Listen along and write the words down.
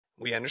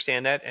We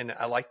understand that. And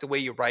I like the way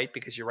you write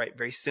because you write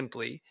very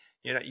simply.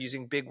 You're not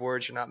using big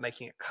words. You're not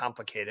making it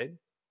complicated.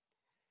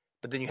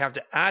 But then you have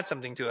to add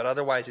something to it.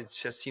 Otherwise, it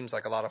just seems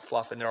like a lot of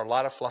fluff. And there are a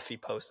lot of fluffy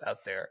posts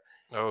out there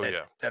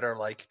that are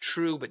like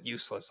true but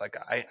useless. Like,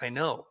 I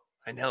know,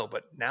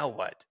 but now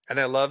what? And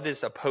I love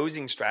this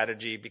opposing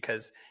strategy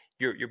because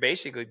you're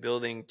basically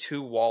building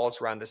two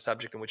walls around the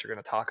subject in which you're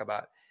going to talk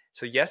about.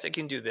 So yes, it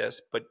can do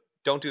this, but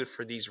don't do it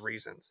for these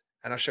reasons.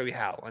 And I'll show you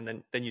how.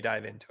 And then you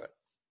dive into it.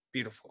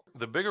 Beautiful.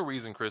 The bigger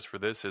reason, Chris, for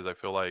this is I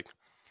feel like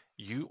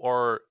you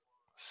are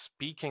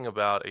speaking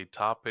about a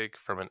topic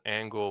from an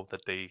angle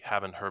that they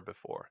haven't heard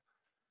before.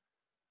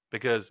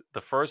 Because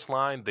the first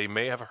line, they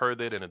may have heard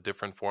it in a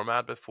different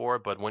format before,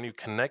 but when you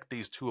connect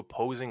these two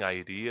opposing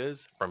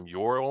ideas from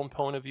your own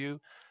point of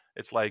view,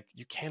 it's like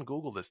you can't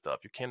Google this stuff.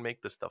 You can't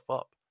make this stuff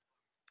up.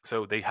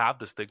 So they have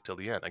to stick till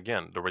the end.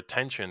 Again, the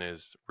retention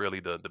is really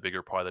the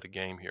bigger part of the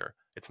game here.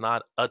 It's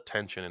not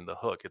attention in the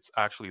hook. It's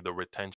actually the retention